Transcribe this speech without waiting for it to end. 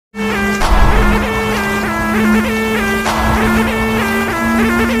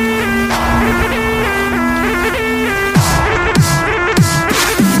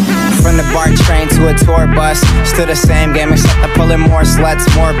tour bus. Still the same game except I'm pulling more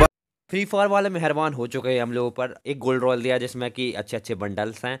sluts, more but free fire वाले मेहरबान हो चुके हैं हम लोगों पर। एक गोल्ड रॉयल दिया जिसमें कि अच्छे अच्छे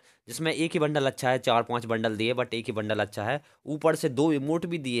बंडल्स हैं, जिसमें एक ही बंडल अच्छा है, 4-5 बंडल दिए बट एक ही बंडल अच्छा है। ऊपर से 2 इमोट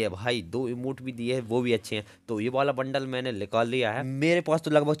भी दिए है भाई, 2 इमोट भी दिए है, वो भी अच्छे हैं। तो ये वाला बंडल मैंने निकाल लिया है। मेरे पास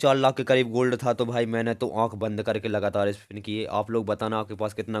तो लगभग 4 लाख के करीब गोल्ड था, तो भाई मैंने तो आंख बंद करके लगातार स्पिन किए। आप लोग बताना आपके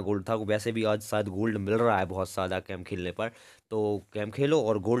पास कितना गोल्ड था। वैसे भी आज शायद गोल्ड मिल रहा है बहुत ज़्यादा गेम खेलने पर, तो गेम खेलो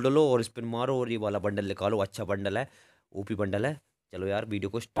और गोल्ड लो और स्पिन मारो और ये वाला बंडल निकालो। अच्छा बंडल है, ओपी बंडल है। चलो यार वीडियो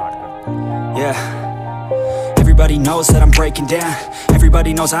को स्टार्ट करते हैं। Yeah, everybody knows that I'm breaking down.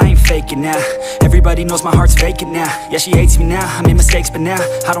 Everybody knows I ain't faking now. Everybody knows my heart's vacant now. Yeah, she hates me now, I made mistakes but now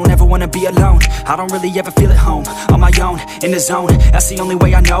I don't ever wanna be alone. I don't really ever feel at home. On my own, in the zone, that's the only way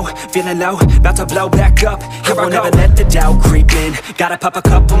I know. Feeling low, about to blow back up. Here I won't ever let the doubt creep in. Gotta pop a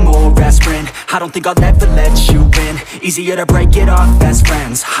couple more aspirin. I don't think I'll ever let you in. Easier to break it off as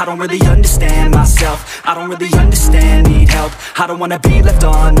friends. I don't really understand myself. I don't really understand, need help. I don't wanna be left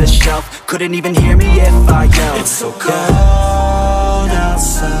on the shelf. Couldn't even hear me if I yelled. It's so cold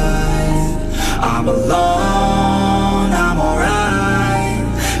outside, I'm alone, I'm alright.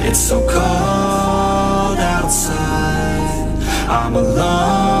 It's so cold outside, I'm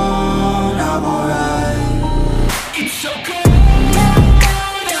alone, I'm alright. It's so cold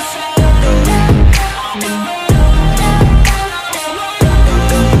outside, I'm alone,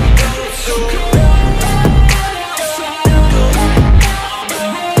 it's so cold outside, I'm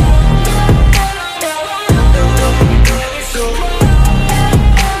alone.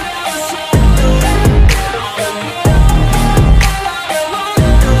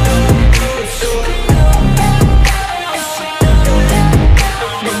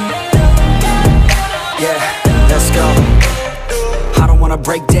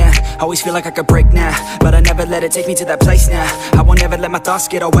 Break down, always feel like I could break now, but I never let it take me to that place now. I won't ever let my thoughts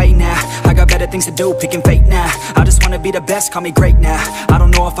get away now. I got better things to do, picking fate now. I just wanna be the best, call me great now. I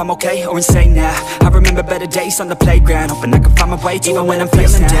don't know if I'm okay or insane now. I remember better days on the playground, hoping I can find my way to even when I'm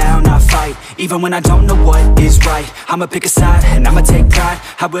feeling down, I fight. Even when I don't know what is right, I'ma pick a side and I'ma take pride.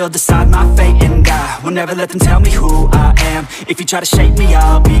 I will decide my fate and I will never let them tell me who I am. If you try to shake me,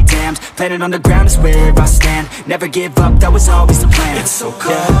 I'll be damned. Planet on the ground is where I stand. Never give up, that was always the plan. It's so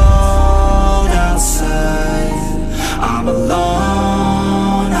cold outside, I'm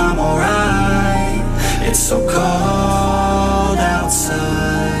alone, I'm alright. It's so cold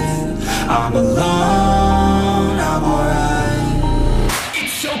outside, I'm alone.